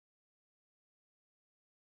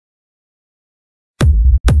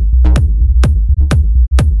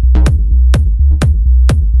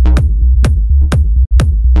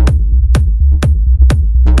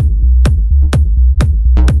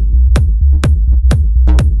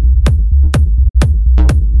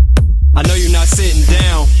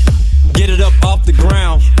it up off the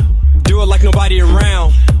ground. Do it like nobody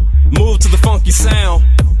around. Move to the funky sound.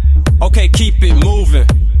 Okay, keep it moving.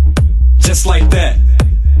 Just like that.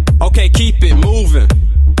 Okay, keep it moving.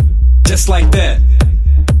 Just like that.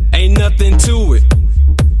 Ain't nothing to it.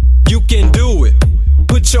 You can do it.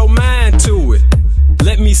 Put your mind to it.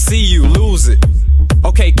 Let me see you lose it.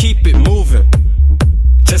 Okay, keep it moving.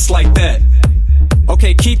 Just like that.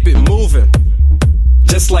 Okay, keep it moving.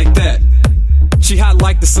 Just like that. She hot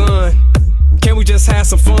like the sun. Can we just have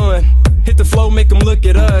some fun? Hit the flow, make them look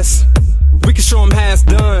at us. We can show them how it's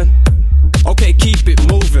done. Okay, keep it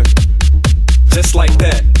moving. Just like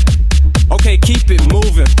that. Okay, keep it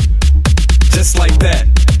moving. Just like that.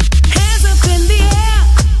 Hands up in the air,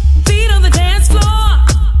 feet on the dance floor.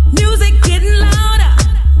 Music getting louder,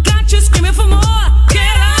 got you screaming for more.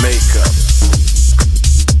 Get up. Makeup,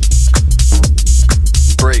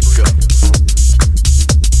 break up,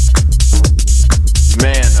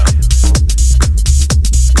 man up,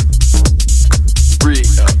 free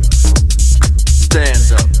up,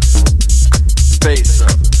 stand up, face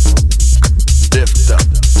up, lift up,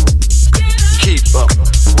 keep up,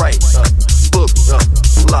 right up, booked up,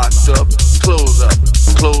 locked up,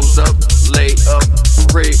 close up, lay up,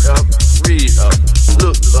 pray up, read up,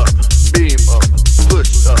 look up, beam up,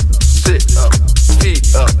 push up, sit up,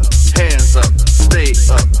 feet up, hands up, stay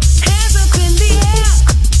up. Hands up in the air,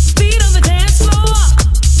 feet on the dance floor.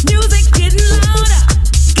 Music getting louder,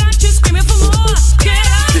 got you screaming for more. Get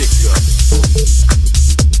up. Pick up,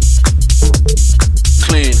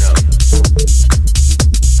 clean up,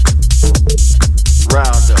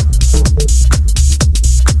 round up,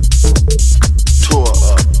 tore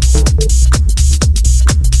up,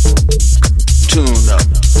 tune up,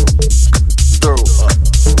 throw up,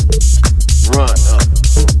 run up,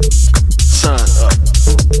 sun up,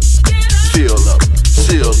 feel up,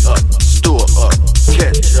 seal up, store up,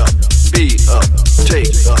 catch up, be up,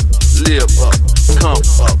 take up, live up, come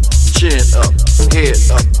up, chin up, head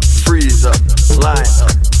up, freeze up, line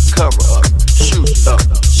up, cover up, shoot up,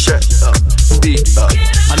 shut up, beat up.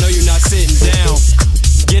 I know you're not sitting down.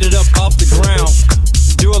 Get it up off the ground.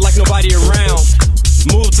 Do it like nobody around.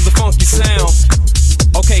 Move to the funky sound.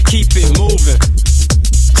 Okay, keep it moving.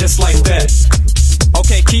 Just like that.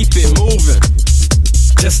 Okay, keep it moving.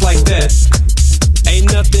 Just like that. Ain't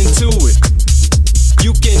nothing to it.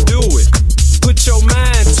 You can do it. Put your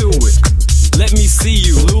mind to it. Let me see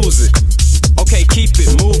you lose it. Okay, keep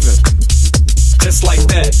it moving. Just like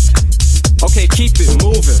that. Okay, keep it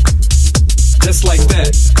moving. Just like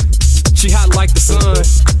that. She hot like the sun.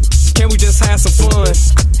 Can we just have some fun?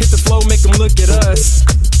 Hit the flow, make them look at us.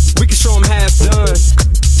 We can show them how it's done.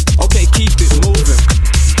 Okay, keep it moving.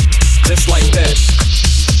 Just like that.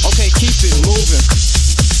 Okay, keep it moving.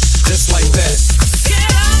 Just like that.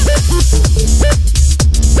 Get up.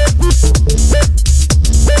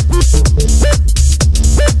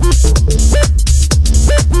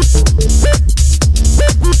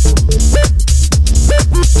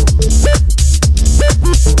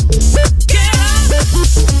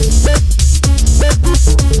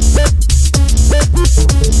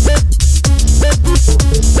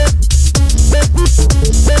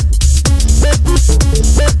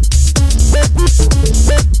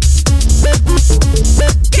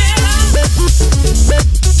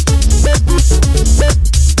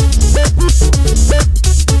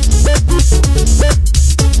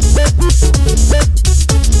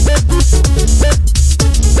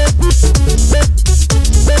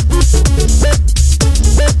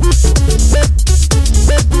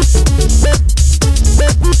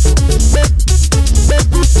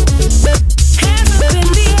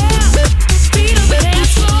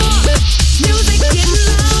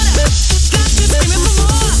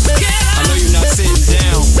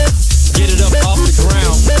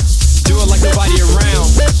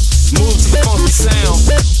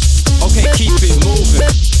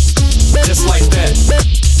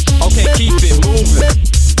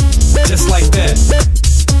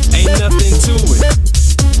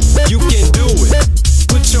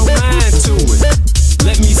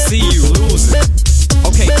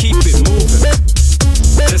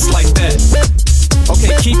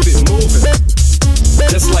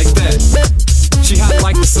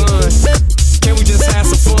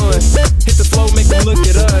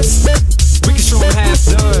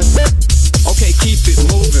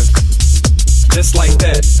 Just like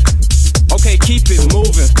that. Okay, keep it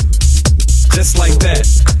moving. Just like that.